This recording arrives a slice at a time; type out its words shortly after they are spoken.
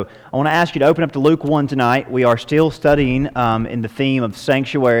I want to ask you to open up to Luke 1 tonight. We are still studying in the theme of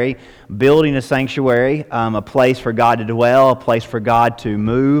sanctuary, building a sanctuary, a place for God to dwell, a place for God to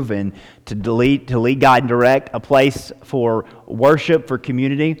move and to lead, guide, and direct, a place for worship, for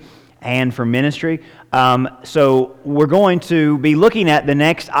community, and for ministry. So we're going to be looking at the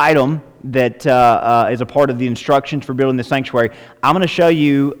next item that is a part of the instructions for building the sanctuary. I'm going to show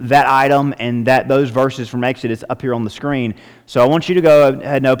you that item and those verses from Exodus up here on the screen. So I want you to go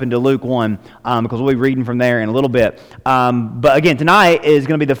ahead and open to Luke 1 because we'll be reading from there in a little bit. But again, tonight is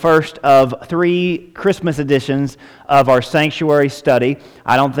going to be the first of 3 Christmas editions of our sanctuary study.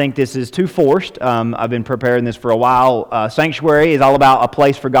 I don't think this is too forced. I've been preparing this for a while. Sanctuary is all about a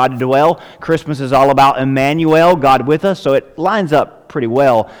place for God to dwell. Christmas is all about Emmanuel, God with us. So it lines up pretty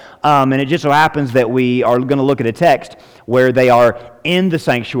well. And it just so happens that we are going to look at a text where they are in the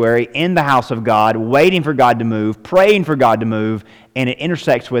sanctuary, in the house of God, waiting for God to move, praying for God to move, and it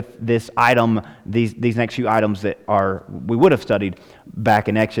intersects with this item, these next few items that we would have studied back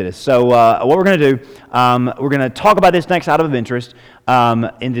in Exodus. So what we're going to do, we're going to talk about this next item of interest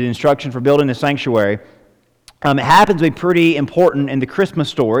in the instruction for building the sanctuary. It happens to be pretty important in the Christmas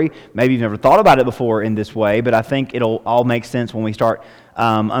story. Maybe you've never thought about it before in this way, but I think it'll all make sense when we start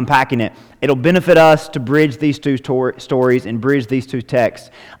unpacking it. It'll benefit us to bridge these two stories and bridge these two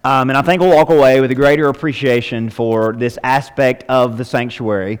texts. And I think we'll walk away with a greater appreciation for this aspect of the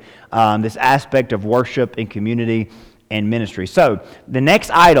sanctuary, this aspect of worship and community and ministry. So, the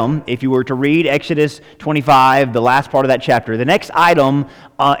next item, if you were to read Exodus 25, the last part of that chapter, the next item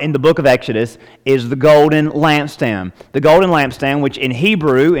in the book of Exodus is the golden lampstand. The golden lampstand, which in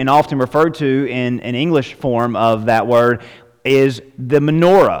Hebrew, and often referred to in an English form of that word, is the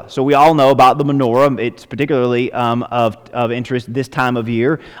menorah. So we all know about the menorah. It's particularly of interest this time of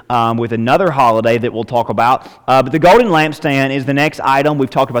year with another holiday that we'll talk about. But the golden lampstand is the next item. We've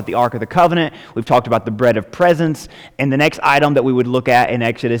talked about the Ark of the Covenant. We've talked about the bread of presence. And the next item that we would look at in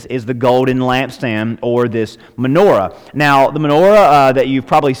Exodus is the golden lampstand or this menorah. Now, the menorah, that you've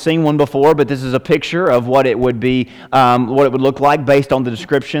probably seen one before, but this is a picture of what it would be, what it would look like based on the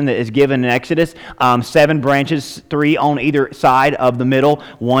description that is given in Exodus. 7 branches, 3 on either side of the middle,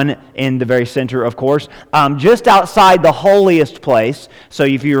 1 in the very center, of course. Just outside the holiest place, so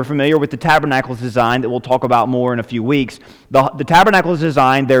if you're familiar with the tabernacle's design that we'll talk about more in a few weeks, the tabernacle's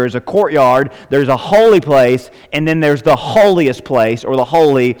design, there is a courtyard, there's a holy place, and then there's the holiest place, or the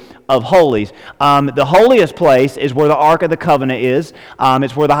Holy of Holies. The holiest place is where the Ark of the Covenant is.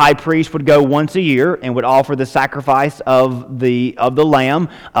 It's where the high priest would go once a year and would offer the sacrifice of the lamb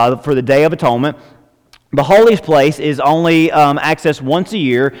for the Day of Atonement. The holiest place is only accessed once a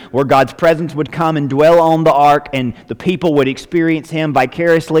year, where God's presence would come and dwell on the ark, and the people would experience Him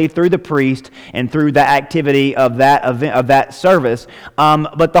vicariously through the priest and through the activity of that event, of that service.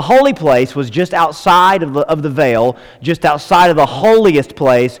 But the holy place was just outside of the veil, just outside of the holiest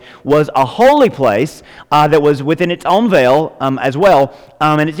place was a holy place that was within its own veil as well.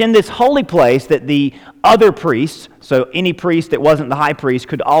 And it's in this holy place that the other priests, so any priest that wasn't the high priest,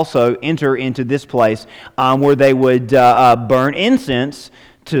 could also enter into this place where they would burn incense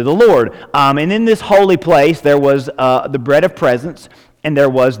to the Lord. And in this holy place, there was the bread of presence, and there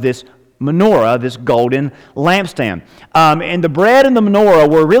was this menorah, this golden lampstand. And the bread and the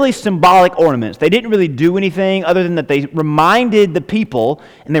menorah were really symbolic ornaments. They didn't really do anything other than that they reminded the people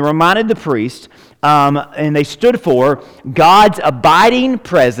and they reminded the priest, and they stood for God's abiding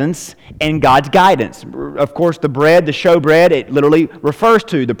presence and God's guidance. Of course, the bread, the showbread, it literally refers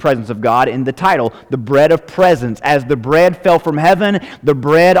to the presence of God in the title, the bread of presence. As the bread fell from heaven, the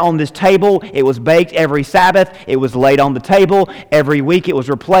bread on this table, it was baked every Sabbath, it was laid on the table, every week it was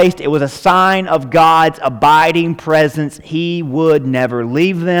replaced. It was a sign of God's abiding presence. He would never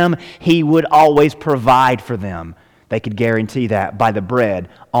leave them. He would always provide for them. They could guarantee that by the bread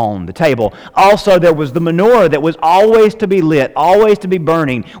on the table. Also, there was the menorah that was always to be lit, always to be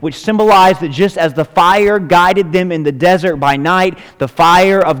burning, which symbolized that just as the fire guided them in the desert by night, the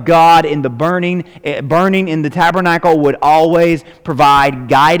fire of God in the burning in the tabernacle would always provide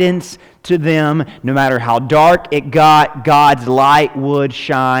guidance to them. No matter how dark it got, God's light would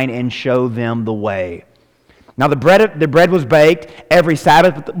shine and show them the way. Now, the bread was baked every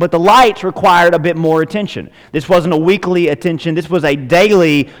Sabbath, but the lights required a bit more attention. This wasn't a weekly attention. This was a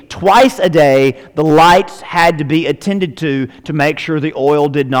daily, twice a day, the lights had to be attended to make sure the oil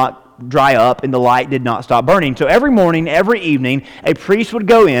did not dry up and the light did not stop burning. So every morning, every evening, a priest would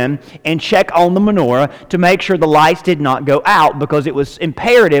go in and check on the menorah to make sure the lights did not go out, because it was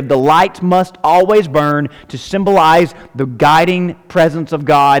imperative the lights must always burn to symbolize the guiding presence of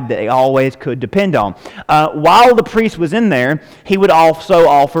God that they always could depend on. While the priest was in there, he would also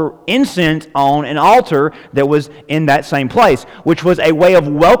offer incense on an altar that was in that same place, which was a way of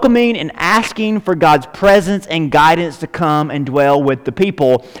welcoming and asking for God's presence and guidance to come and dwell with the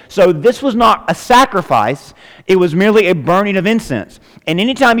people. So this was not a sacrifice, it was merely a burning of incense. And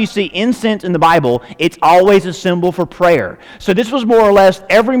anytime you see incense in the Bible, it's always a symbol for prayer. So this was more or less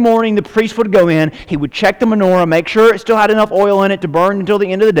every morning the priest would go in, he would check the menorah, make sure it still had enough oil in it to burn until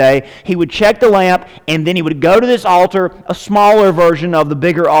the end of the day. He would check the lamp, and then he would go to this altar, a smaller version of the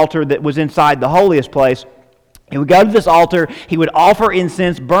bigger altar that was inside the holiest place. He would go to this altar, he would offer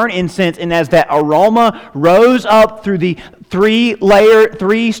incense, burn incense, and as that aroma rose up through the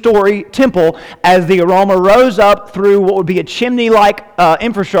three-story temple, as the aroma rose up through what would be a chimney-like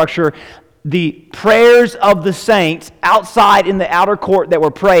infrastructure, the prayers of the saints outside in the outer court that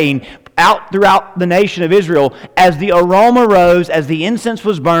were praying out throughout the nation of Israel, as the aroma rose, as the incense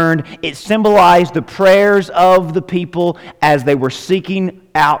was burned, it symbolized the prayers of the people as they were seeking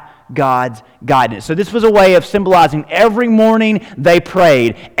out God's guidance. So this was a way of symbolizing every morning they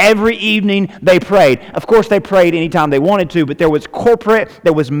prayed, every evening they prayed. Of course, they prayed anytime they wanted to, but there was corporate,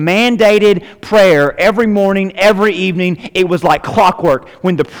 there was mandated prayer every morning, every evening. It was like clockwork.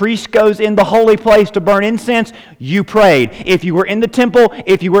 When the priest goes in the holy place to burn incense, you prayed. If you were in the temple,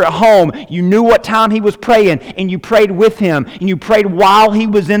 if you were at home, you knew what time he was praying, and you prayed with him, and you prayed while he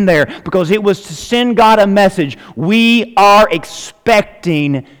was in there, because it was to send God a message. We are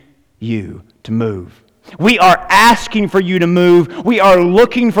expecting you to move. We are asking for you to move. We are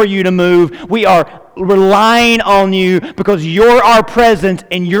looking for you to move. We are relying on you because you're our presence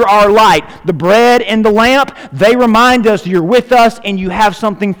and you're our light. The bread and the lamp, they remind us you're with us and you have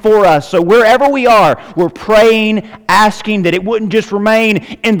something for us. So wherever we are, we're praying, asking that it wouldn't just remain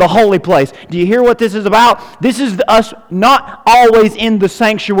in the holy place. Do you hear what this is about? This is us not always in the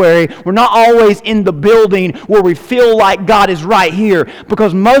sanctuary. We're not always in the building where we feel like God is right here,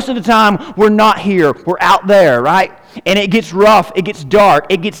 because most of the time we're not here. We're out there, right? And it gets rough, it gets dark,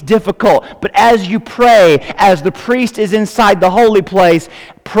 it gets difficult. But as you pray, as the priest is inside the holy place,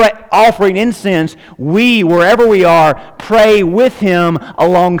 offering incense, we, wherever we are, pray with him,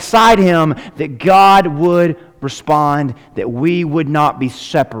 alongside him, that God would respond, that we would not be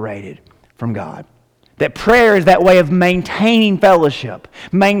separated from God. That prayer is that way of maintaining fellowship,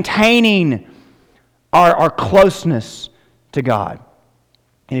 maintaining our closeness to God.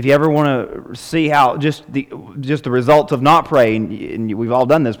 And if you ever want to see how just the results of not praying, and we've all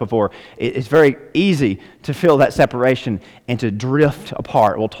done this before, it's very easy to feel that separation and to drift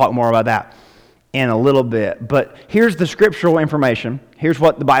apart. We'll talk more about that in a little bit. But here's the scriptural information. Here's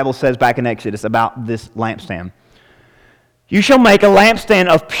what the Bible says back in Exodus about this lampstand. You shall make a lampstand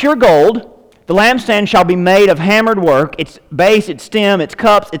of pure gold. The lampstand shall be made of hammered work. Its base, its stem, its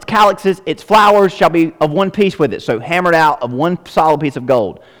cups, its calyxes, its flowers shall be of one piece with it. So hammered out of one solid piece of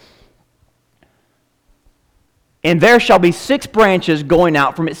gold. And there shall be 6 branches going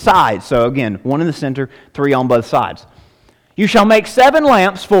out from its sides. So again, 1 in the center, 3 on both sides. You shall make 7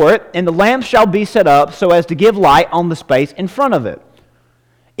 lamps for it, and the lamps shall be set up so as to give light on the space in front of it.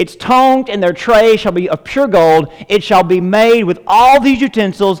 Its tongues and their tray shall be of pure gold. It shall be made with all these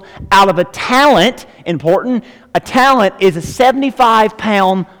utensils out of a talent. Important. A talent is a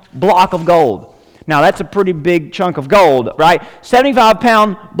 75-pound block of gold. Now, that's a pretty big chunk of gold, right?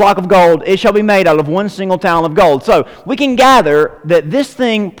 75-pound block of gold. It shall be made out of one single talent of gold. So we can gather that this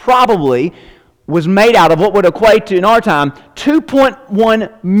thing probably was made out of what would equate to, in our time,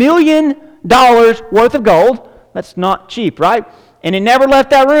 $2.1 million worth of gold. That's not cheap, right? And it never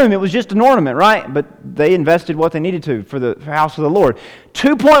left that room. It was just an ornament, right? But they invested what they needed to for the house of the Lord.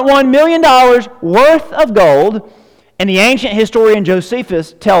 $2.1 million worth of gold. And the ancient historian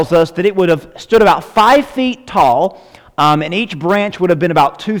Josephus tells us that it would have stood about 5 feet tall, and each branch would have been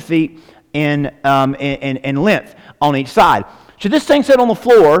about 2 feet in length on each side. So this thing sat on the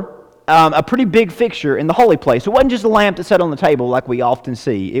floor, a pretty big fixture in the holy place. It wasn't just a lamp that sat on the table like we often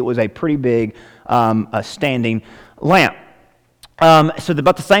see. It was a pretty big standing lamp. So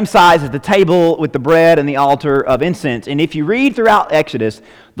about the same size as the table with the bread and the altar of incense. And if you read throughout Exodus,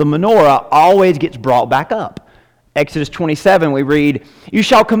 the menorah always gets brought back up. Exodus 27, we read, "You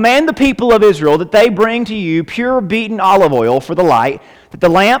shall command the people of Israel that they bring to you pure beaten olive oil for the light, that the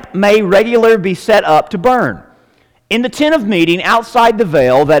lamp may regularly be set up to burn. In the tent of meeting outside the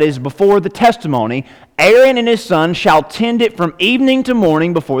veil that is before the testimony, Aaron and his sons shall tend it from evening to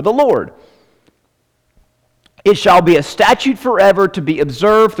morning before the Lord. It shall be a statute forever to be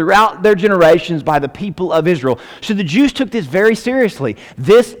observed throughout their generations by the people of Israel. So the Jews took this very seriously.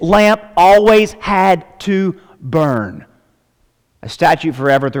 This lamp always had to burn. A statute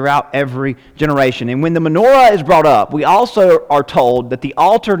forever throughout every generation. And when the menorah is brought up, we also are told that the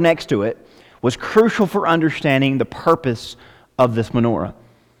altar next to it was crucial for understanding the purpose of this menorah.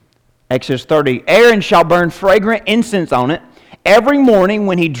 Exodus 30, Aaron shall burn fragrant incense on it. Every morning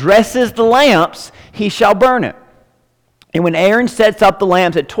when he dresses the lamps, he shall burn it. And when Aaron sets up the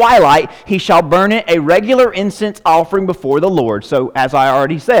lamps at twilight, he shall burn it a regular incense offering before the Lord. So as I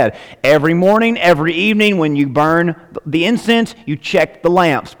already said, every morning, every evening, when you burn the incense, you check the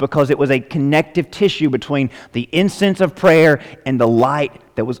lamps because it was a connective tissue between the incense of prayer and the light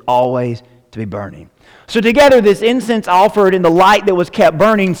that was always to be burning. So together, this incense offered and the light that was kept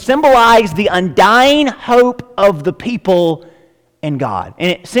burning symbolized the undying hope of the people and God.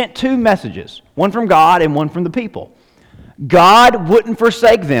 And it sent two messages, one from God and one from the people. God wouldn't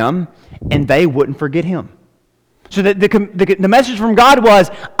forsake them, and they wouldn't forget Him. So the message from God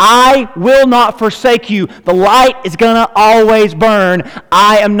was, I will not forsake you. The light is going to always burn.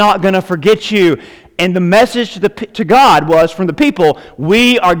 I am not going to forget you. And the message to God was from the people,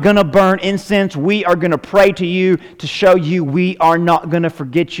 we are going to burn incense. We are going to pray to you to show you we are not going to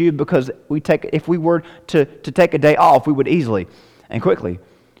forget you, because if we were to take a day off, we would easily and quickly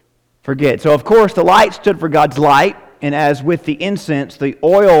forget. So, of course, the light stood for God's light, and as with the incense, the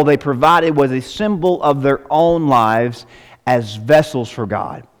oil they provided was a symbol of their own lives as vessels for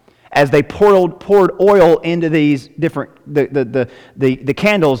God. As they poured oil into these different the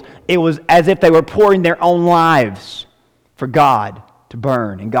candles, it was as if they were pouring their own lives for God to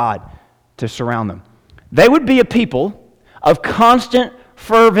burn and God to surround them. They would be a people of constant,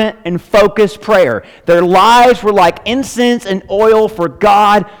 fervent, and focused prayer. Their lives were like incense and oil for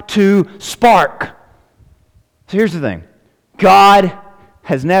God to spark. So here's the thing. God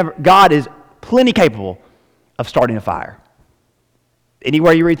is plenty capable of starting a fire.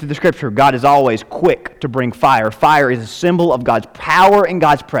 Anywhere you read through the Scripture, God is always quick to bring fire. Fire is a symbol of God's power and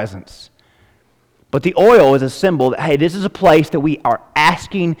God's presence. But the oil is a symbol that, hey, this is a place that we are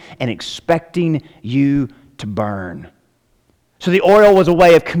asking and expecting you to burn. So the oil was a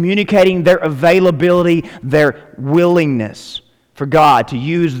way of communicating their availability, their willingness for God to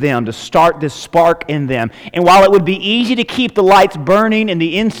use them, to start this spark in them. And while it would be easy to keep the lights burning and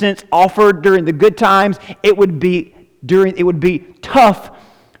the incense offered during the good times, it would be tough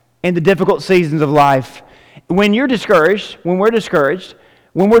in the difficult seasons of life. When you're discouraged, when we're discouraged,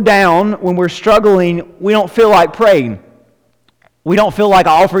 when we're down, when we're struggling, we don't feel like praying. We don't feel like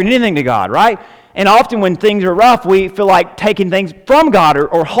offering anything to God, right? And often when things are rough, we feel like taking things from God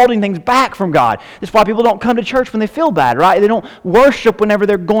or holding things back from God. That's why people don't come to church when they feel bad, right? They don't worship whenever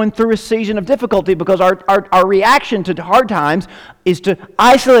they're going through a season of difficulty, because our reaction to hard times is to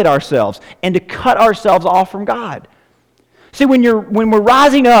isolate ourselves and to cut ourselves off from God. See, when we're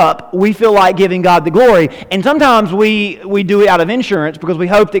rising up, we feel like giving God the glory. And sometimes we do it out of insurance because we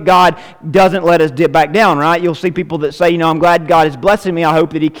hope that God doesn't let us dip back down, right? You'll see people that say, I'm glad God is blessing me. I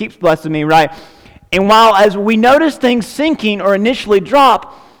hope that He keeps blessing me, right? And while as we notice things sinking or initially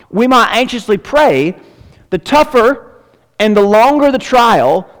drop, we might anxiously pray, the tougher and the longer the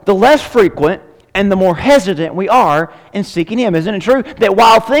trial, the less frequent and the more hesitant we are in seeking Him. Isn't it true that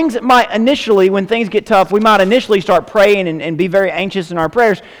while things might initially, when things get tough, we might initially start praying and be very anxious in our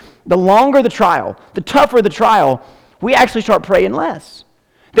prayers, the longer the trial, the tougher the trial, we actually start praying less.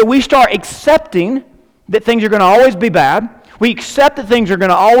 That we start accepting that things are going to always be bad. We accept that things are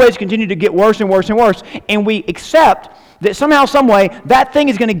going to always continue to get worse and worse and worse. And we accept that somehow, some way, that thing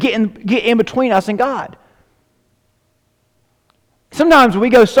is going to get in between us and God. Sometimes we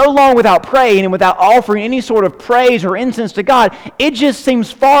go so long without praying and without offering any sort of praise or incense to God, it just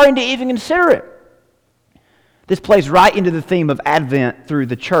seems foreign to even consider it. This plays right into the theme of Advent through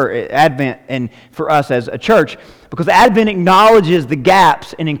the church, Advent and for us as a church, because Advent acknowledges the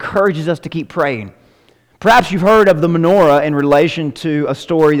gaps and encourages us to keep praying. Perhaps you've heard of the menorah in relation to a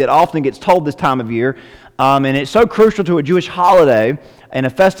story that often gets told this time of year, and it's so crucial to a Jewish holiday and a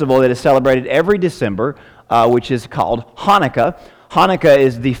festival that is celebrated every December, which is called Hanukkah. Hanukkah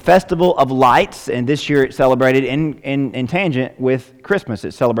is the festival of lights, and this year it's celebrated in tangent with Christmas.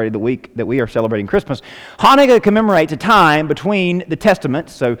 It's celebrated the week that we are celebrating Christmas. Hanukkah commemorates a time between the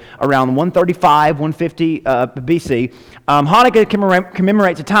Testaments, so around 135, 150 BC. Hanukkah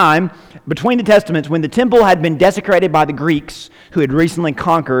commemorates a time between the Testaments when the temple had been desecrated by the Greeks who had recently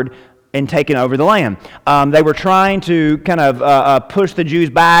conquered and taken over the land. They were trying to kind of push the Jews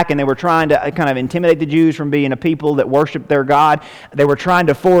back, and they were trying to kind of intimidate the Jews from being a people that worshiped their God. They were trying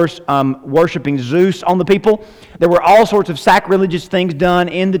to force worshiping Zeus on the people. There were all sorts of sacrilegious things done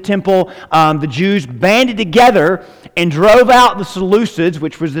in the temple. The Jews banded together and drove out the Seleucids,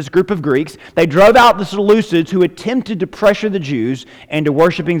 which was this group of Greeks. They drove out the Seleucids who attempted to pressure the Jews into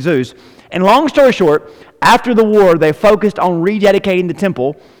worshiping Zeus. And long story short, after the war, they focused on rededicating the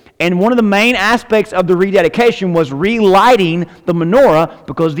temple. And one of the main aspects of the rededication was relighting the menorah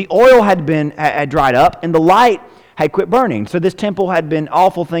because the oil had dried up and the light had quit burning. So this temple had been,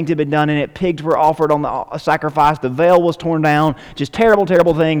 awful things had been done in it. Pigs were offered on the sacrifice. The veil was torn down. Just terrible,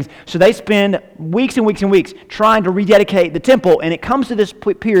 terrible things. So they spend weeks and weeks and weeks trying to rededicate the temple. And it comes to this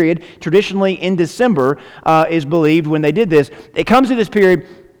period, traditionally in December is believed when they did this. It comes to this period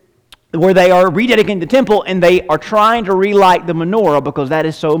where they are rededicating the temple and they are trying to relight the menorah because that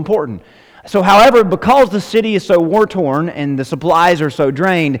is so important. So, however, because the city is so war-torn and the supplies are so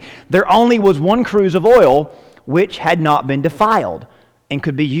drained, there only was one cruse of oil which had not been defiled and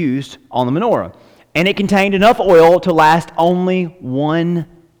could be used on the menorah. And it contained enough oil to last only one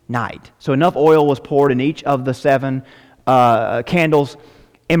night. So enough oil was poured in each of the 7 candles.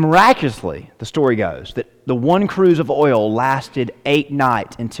 And miraculously, the story goes, that the one cruse of oil lasted 8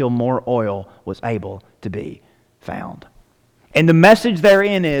 nights until more oil was able to be found. And the message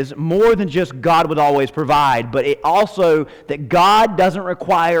therein is more than just God would always provide, but it also that God doesn't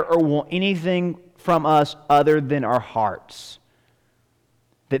require or want anything from us other than our hearts.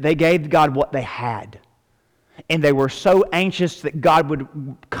 That they gave God what they had. And they were so anxious that God would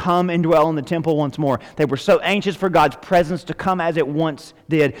come and dwell in the temple once more. They were so anxious for God's presence to come as it once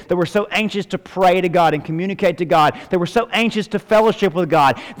did. They were so anxious to pray to God and communicate to God. They were so anxious to fellowship with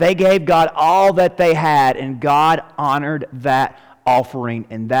God. They gave God all that they had, and God honored that offering.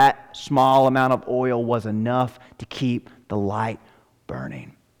 And that small amount of oil was enough to keep the light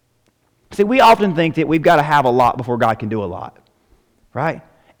burning. See, we often think that we've got to have a lot before God can do a lot, right?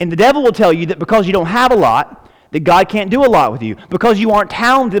 And the devil will tell you that because you don't have a lot, that God can't do a lot with you. Because you aren't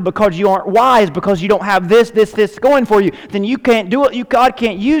talented, because you aren't wise, because you don't have this going for you, then you can't do it. God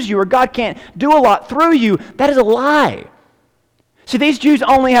can't use you, or God can't do a lot through you. That is a lie. See, these Jews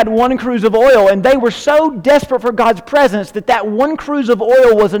only had one cruse of oil, and they were so desperate for God's presence that that one cruse of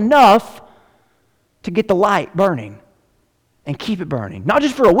oil was enough to get the light burning and keep it burning. Not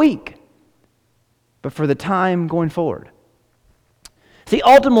just for a week, but for the time going forward. See,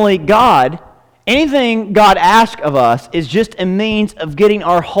 ultimately, anything God asks of us is just a means of getting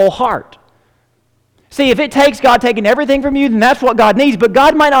our whole heart. See, if it takes God taking everything from you, then that's what God needs. But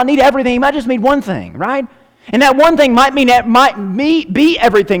God might not need everything. He might just need one thing, right? And that one thing might be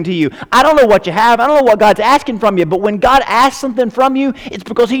everything to you. I don't know what you have. I don't know what God's asking from you. But when God asks something from you, it's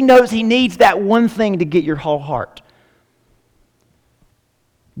because He knows He needs that one thing to get your whole heart.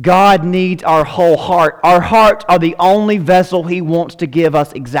 God needs our whole heart. Our hearts are the only vessel He wants to give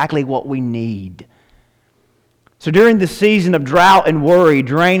us exactly what we need. So during the season of drought and worry,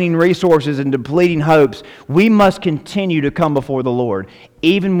 draining resources and depleting hopes, we must continue to come before the Lord,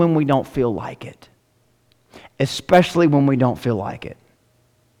 even when we don't feel like it. Especially when we don't feel like it.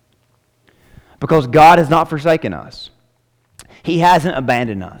 Because God has not forsaken us. He hasn't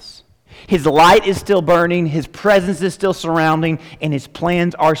abandoned us. His light is still burning, His presence is still surrounding, and His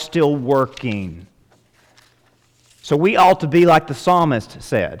plans are still working. So we ought to be like the psalmist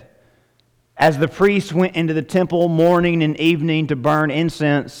said. As the priests went into the temple morning and evening to burn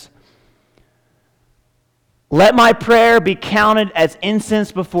incense, let my prayer be counted as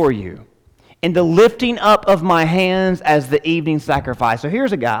incense before you, and the lifting up of my hands as the evening sacrifice. So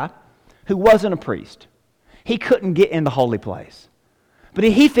here's a guy who wasn't a priest. He couldn't get in the holy place. But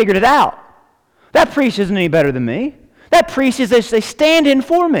he figured it out. That priest isn't any better than me. That priest is a stand-in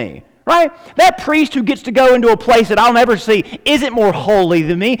for me, right? That priest who gets to go into a place that I'll never see isn't more holy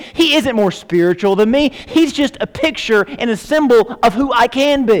than me. He isn't more spiritual than me. He's just a picture and a symbol of who I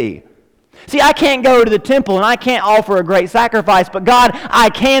can be. See, I can't go to the temple and I can't offer a great sacrifice, but God, I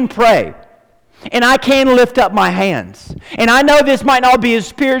can pray. And I can lift up my hands. And I know this might not be as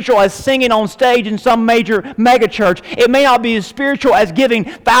spiritual as singing on stage in some major mega church. It may not be as spiritual as giving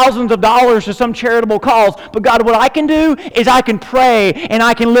thousands of dollars to some charitable cause. But God, what I can do is I can pray and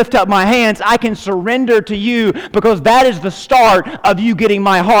I can lift up my hands. I can surrender to you because that is the start of you getting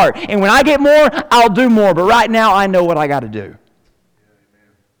my heart. And when I get more, I'll do more. But right now, I know what I got to do.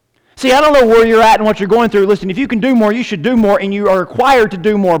 See, I don't know where you're at and what you're going through. Listen, if you can do more, you should do more, and you are required to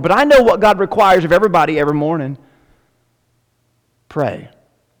do more. But I know what God requires of everybody every morning. Pray.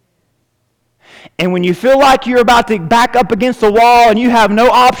 And when you feel like you're about to back up against the wall and you have no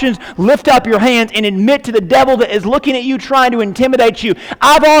options, lift up your hands and admit to the devil that is looking at you trying to intimidate you,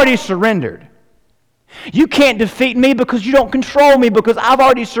 I've already surrendered. You can't defeat me because you don't control me, because I've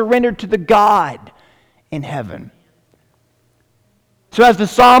already surrendered to the God in heaven. So as the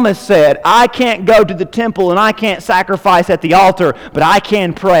psalmist said, I can't go to the temple and I can't sacrifice at the altar, but I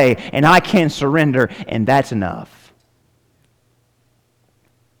can pray and I can surrender, and that's enough.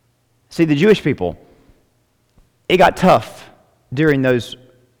 See, the Jewish people, it got tough during those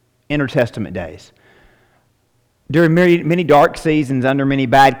intertestament days. During many dark seasons under many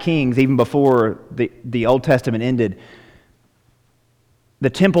bad kings, even before the Old Testament ended, the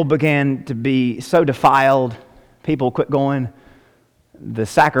temple began to be so defiled, people quit going. The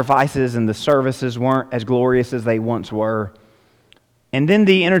sacrifices and the services weren't as glorious as they once were. And then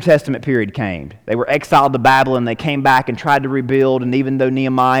the intertestament period came. They were exiled to Babylon. They came back and tried to rebuild, and even though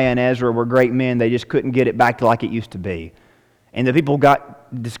Nehemiah and Ezra were great men, they just couldn't get it back to like it used to be. And the people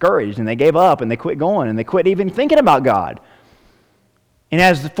got discouraged, and they gave up, and they quit going, and they quit even thinking about God. And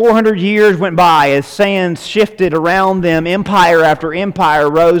as the 400 years went by, as sands shifted around them, empire after empire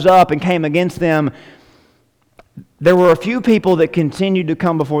rose up and came against them, there were a few people that continued to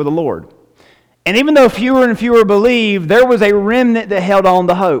come before the Lord. And even though fewer and fewer believed, there was a remnant that held on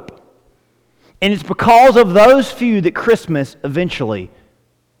to hope. And it's because of those few that Christmas eventually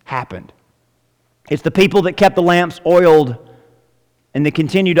happened. It's the people that kept the lamps oiled and they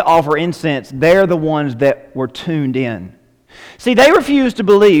continued to offer incense. They're the ones that were tuned in. See, they refused to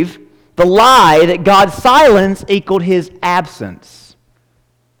believe the lie that God's silence equaled His absence.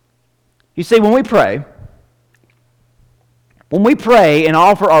 You see, when we pray and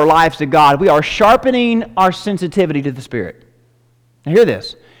offer our lives to God, we are sharpening our sensitivity to the Spirit. Now hear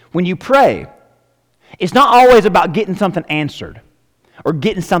this. When you pray, it's not always about getting something answered or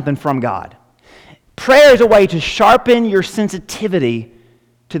getting something from God. Prayer is a way to sharpen your sensitivity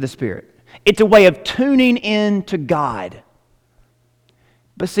to the Spirit. It's a way of tuning in to God.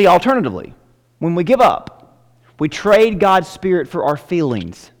 But see, alternatively, when we give up, we trade God's Spirit for our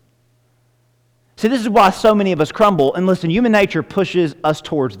feelings. See, this is why so many of us crumble. And listen, human nature pushes us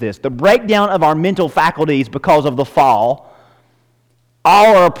towards this. The breakdown of our mental faculties because of the fall,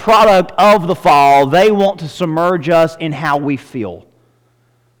 all are a product of the fall. They want to submerge us in how we feel.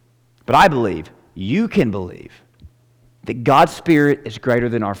 But I believe, you can believe, that God's Spirit is greater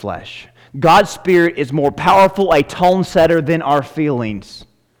than our flesh. God's Spirit is more powerful, a tone setter than our feelings.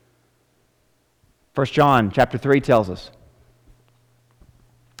 1 John chapter 3 tells us,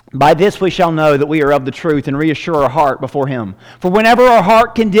 by this we shall know that we are of the truth and reassure our heart before Him. For whenever our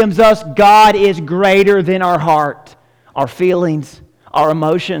heart condemns us, God is greater than our heart, our feelings, our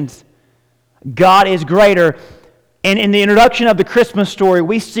emotions. God is greater. And in the introduction of the Christmas story,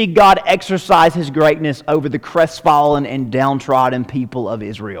 we see God exercise His greatness over the crestfallen and downtrodden people of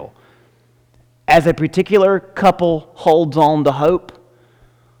Israel. As a particular couple holds on to hope,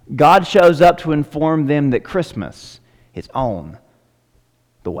 God shows up to inform them that Christmas is on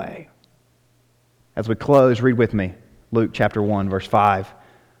the way. As we close, read with me Luke chapter 1, verse 5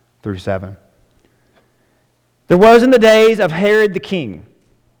 through 7. There was in the days of Herod the king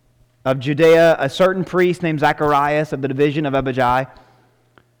of Judea a certain priest named Zacharias of the division of Abijah.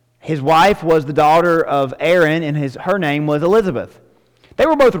 His wife was the daughter of Aaron, and her name was Elizabeth. They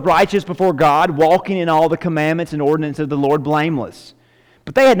were both righteous before God, walking in all the commandments and ordinances of the Lord blameless.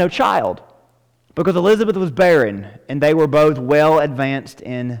 But they had no child, because Elizabeth was barren, and they were both well advanced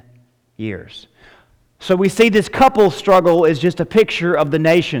in years. So we see this couple's struggle is just a picture of the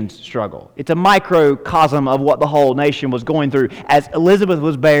nation's struggle. It's a microcosm of what the whole nation was going through. As Elizabeth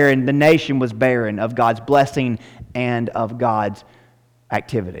was barren, the nation was barren of God's blessing and of God's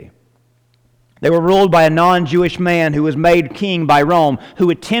activity. They were ruled by a non-Jewish man who was made king by Rome,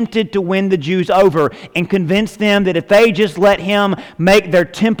 who attempted to win the Jews over and convince them that if they just let him make their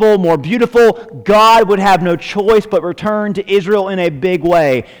temple more beautiful, God would have no choice but return to Israel in a big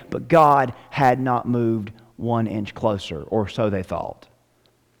way. But God had not moved 1 inch closer, or so they thought.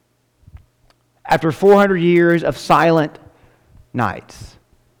 After 400 years of silent nights,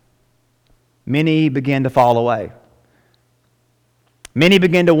 many began to fall away. Many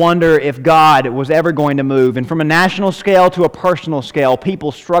began to wonder if God was ever going to move. And from a national scale to a personal scale,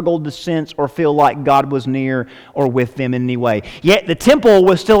 people struggled to sense or feel like God was near or with them in any way. Yet the temple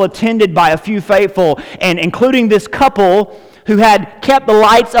was still attended by a few faithful, and including this couple who had kept the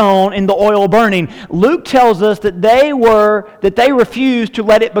lights on and the oil burning. Luke tells us that they refused to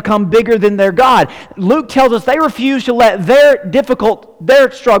let it become bigger than their God. Luke tells us they refused to let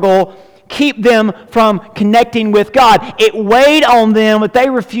their struggle keep them from connecting with God. It weighed on them, but they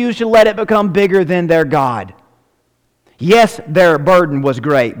refused to let it become bigger than their God. Yes, their burden was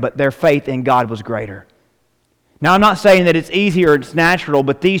great, but their faith in God was greater. Now, I'm not saying that it's easy or it's natural,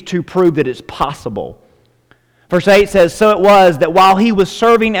 but these two prove that it's possible. Verse 8 says, "So it was that while he was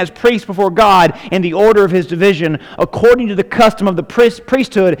serving as priest before God in the order of his division, according to the custom of the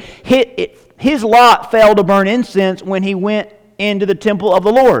priesthood, his lot fell to burn incense when he went into the temple of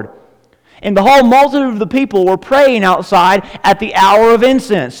the Lord. And the whole multitude of the people were praying outside at the hour of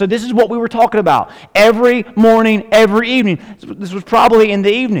incense." So this is what we were talking about. Every morning, every evening. This was probably in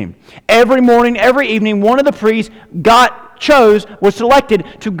the evening. Every morning, every evening, one of the priests was selected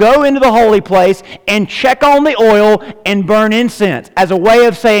to go into the holy place and check on the oil and burn incense as a way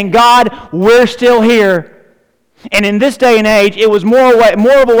of saying, God, we're still here. And in this day and age, it was more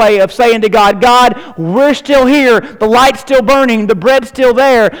of a way of saying to God, God, we're still here, the light's still burning, the bread's still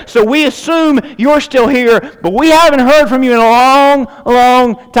there, so we assume you're still here, but we haven't heard from you in a long,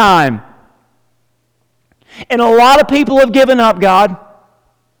 long time. And a lot of people have given up, God,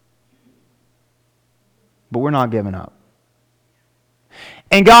 but we're not giving up.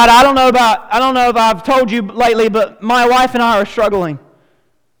 And God, I don't know if I've told you lately, but my wife and I are struggling.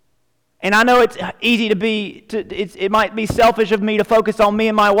 And I know it's easy it might be selfish of me to focus on me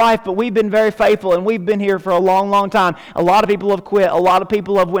and my wife, but we've been very faithful and we've been here for a long, long time. A lot of people have quit. A lot of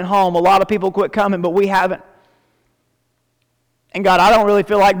people have went home. A lot of people quit coming, but we haven't. And God, I don't really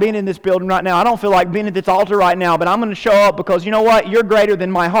feel like being in this building right now. I don't feel like being at this altar right now, but I'm going to show up because you know what? You're greater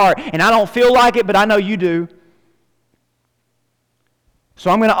than my heart. And I don't feel like it, but I know you do. So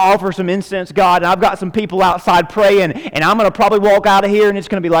I'm going to offer some incense, God, and I've got some people outside praying, and I'm going to probably walk out of here, and it's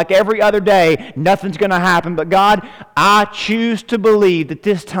going to be like every other day. Nothing's going to happen. But God, I choose to believe that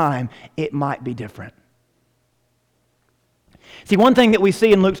this time it might be different. See, one thing that we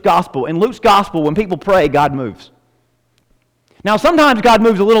see in Luke's gospel, when people pray, God moves. Now, sometimes God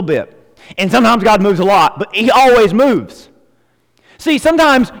moves a little bit, and sometimes God moves a lot, but He always moves. See,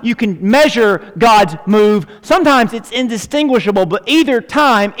 sometimes you can measure God's move. Sometimes it's indistinguishable, but either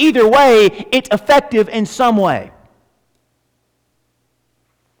time, either way, it's effective in some way.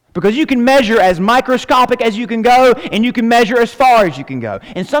 Because you can measure as microscopic as you can go, and you can measure as far as you can go.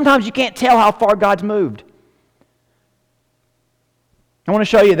 And sometimes you can't tell how far God's moved. I want to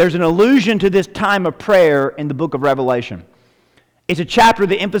show you, there's an allusion to this time of prayer in the book of Revelation. It's a chapter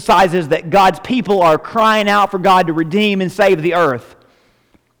that emphasizes that God's people are crying out for God to redeem and save the earth.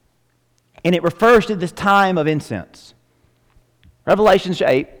 And it refers to this time of incense. Revelation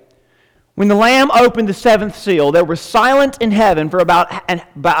 8. When the Lamb opened the seventh seal, there was silence in heaven for about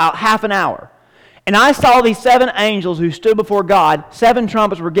half an hour. And I saw these 7 angels who stood before God. 7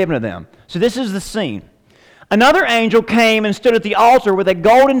 trumpets were given to them. So this is the scene. Another angel came and stood at the altar with a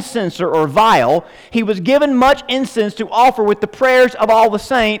golden censer or vial. He was given much incense to offer with the prayers of all the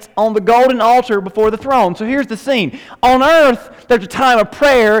saints on the golden altar before the throne. So here's the scene. On earth, there's a time of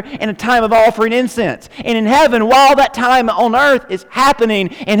prayer and a time of offering incense. And in heaven, while that time on earth is happening,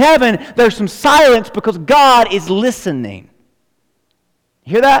 in heaven, there's some silence because God is listening.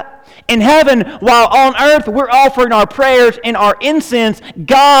 You hear that? In heaven, while on earth we're offering our prayers and our incense,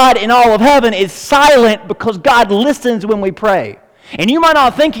 God in all of heaven is silent because God listens when we pray. And you might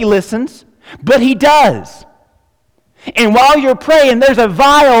not think He listens, but He does. And while you're praying, there's a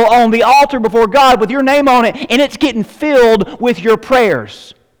vial on the altar before God with your name on it, and it's getting filled with your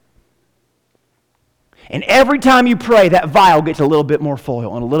prayers. And every time you pray, that vial gets a little bit more full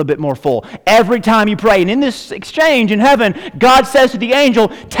and a little bit more full. Every time you pray. And in this exchange in heaven, God says to the angel,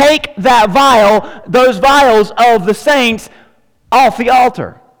 take that vial, those vials of the saints, off the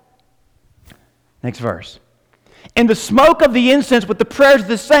altar. Next verse. And the smoke of the incense with the prayers of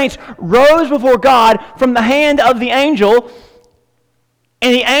the saints rose before God from the hand of the angel.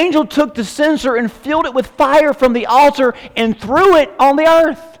 And the angel took the censer and filled it with fire from the altar and threw it on the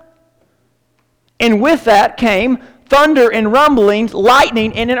earth. And with that came thunder and rumblings,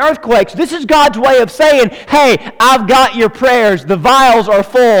 lightning, and an earthquake. So this is God's way of saying, hey, I've got your prayers. The vials are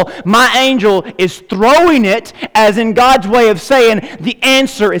full. My angel is throwing it, as in God's way of saying, the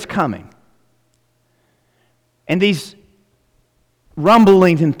answer is coming. And these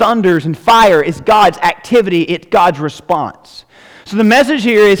rumblings and thunders and fire is God's activity. It's God's response. So the message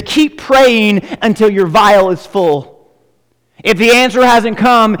here is keep praying until your vial is full. If the answer hasn't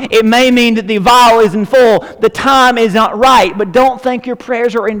come, it may mean that the vial isn't full. The time is not right, but don't think your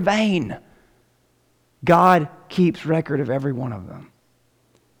prayers are in vain. God keeps record of every one of them.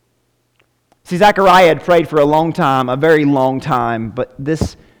 See, Zechariah had prayed for a long time, a very long time, but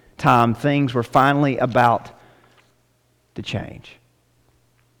this time things were finally about to change.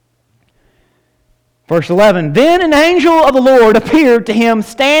 Verse 11, then an angel of the Lord appeared to him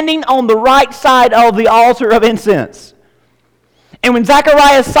standing on the right side of the altar of incense. And when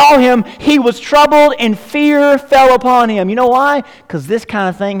Zacharias saw him, he was troubled and fear fell upon him. You know why? Because this kind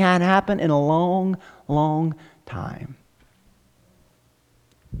of thing hadn't happened in a long, long time.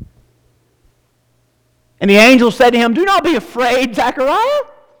 And the angel said to him, do not be afraid, Zachariah,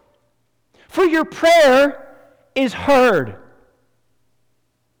 for your prayer is heard.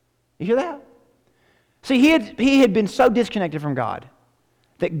 You hear that? See, he had been so disconnected from God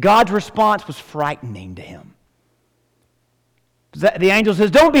that God's response was frightening to him. The angel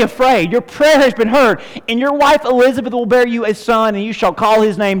says, don't be afraid. Your prayer has been heard. And your wife Elizabeth will bear you a son, and you shall call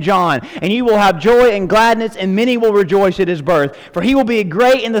his name John. And you will have joy and gladness, and many will rejoice at his birth. For he will be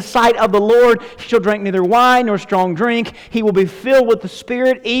great in the sight of the Lord. He shall drink neither wine nor strong drink. He will be filled with the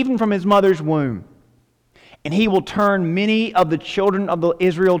Spirit, even from his mother's womb. And he will turn many of the children of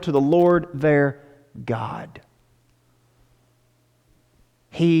Israel to the Lord their God.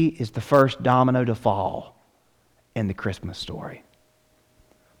 He is the first domino to fall in the Christmas story.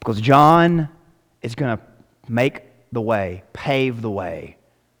 Because John is going to make the way, pave the way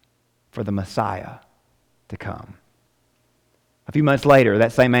for the Messiah to come. A few months later,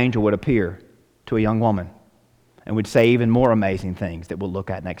 that same angel would appear to a young woman and would say even more amazing things that we'll look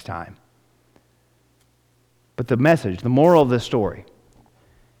at next time. But the message, the moral of this story,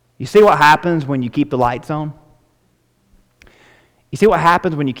 you see what happens when you keep the lights on? You see what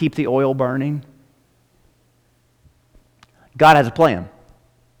happens when you keep the oil burning? God has a plan.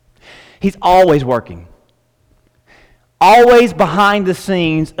 He's always working. Always behind the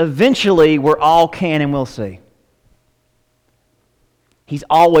scenes. Eventually, we're all can and will see. He's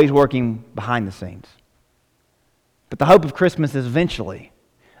always working behind the scenes. But the hope of Christmas is eventually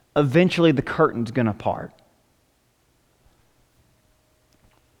the curtain's going to part.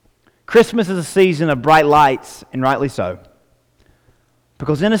 Christmas is a season of bright lights, and rightly so.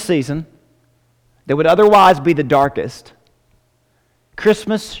 Because in a season that would otherwise be the darkest,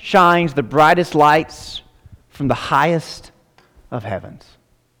 Christmas shines the brightest lights from the highest of heavens.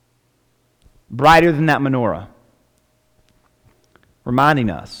 Brighter than that menorah. Reminding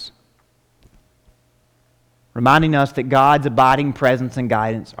us that God's abiding presence and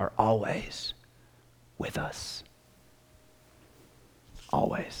guidance are always with us.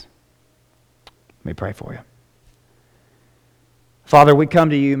 Always. Let me pray for you. Father, we come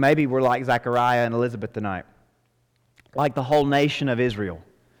to you, maybe we're like Zechariah and Elizabeth tonight, like the whole nation of Israel.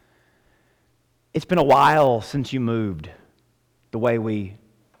 It's been a while since you moved the way we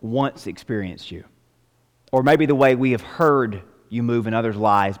once experienced you, or maybe the way we have heard you move in others'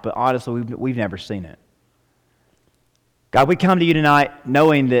 lives, but honestly, we've never seen it. God, we come to you tonight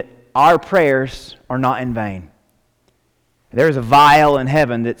knowing that our prayers are not in vain. There's a vial in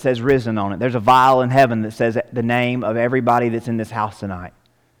heaven that says risen on it. There's a vial in heaven that says the name of everybody that's in this house tonight.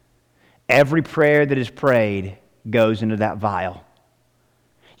 Every prayer that is prayed goes into that vial.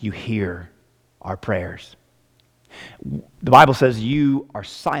 You hear our prayers. The Bible says you are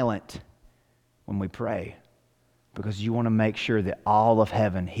silent when we pray because you want to make sure that all of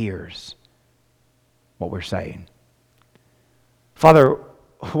heaven hears what we're saying. Father,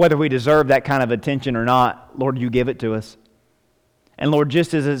 whether we deserve that kind of attention or not, Lord, you give it to us. And Lord,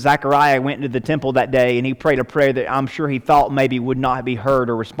 just as Zechariah went into the temple that day and he prayed a prayer that I'm sure he thought maybe would not be heard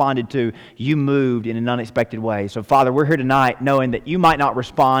or responded to, you moved in an unexpected way. So Father, we're here tonight knowing that you might not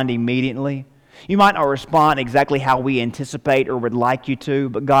respond immediately. You might not respond exactly how we anticipate or would like you to,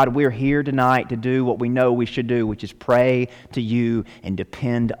 but God, we're here tonight to do what we know we should do, which is pray to you and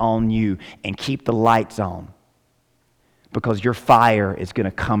depend on you and keep the lights on. Because your fire is going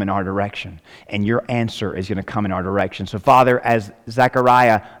to come in our direction, and your answer is going to come in our direction. So, Father, as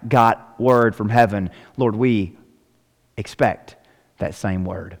Zechariah got word from heaven, Lord, we expect that same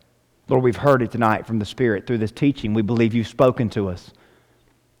word. Lord, we've heard it tonight from the Spirit through this teaching. We believe you've spoken to us.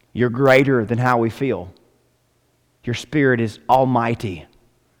 You're greater than how we feel. Your Spirit is almighty.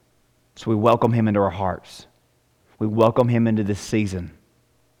 So we welcome him into our hearts. We welcome him into this season.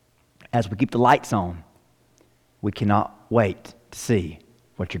 As we keep the lights on, we cannot wait to see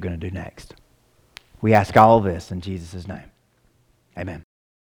what you're going to do next. We ask all of this in Jesus' name. Amen.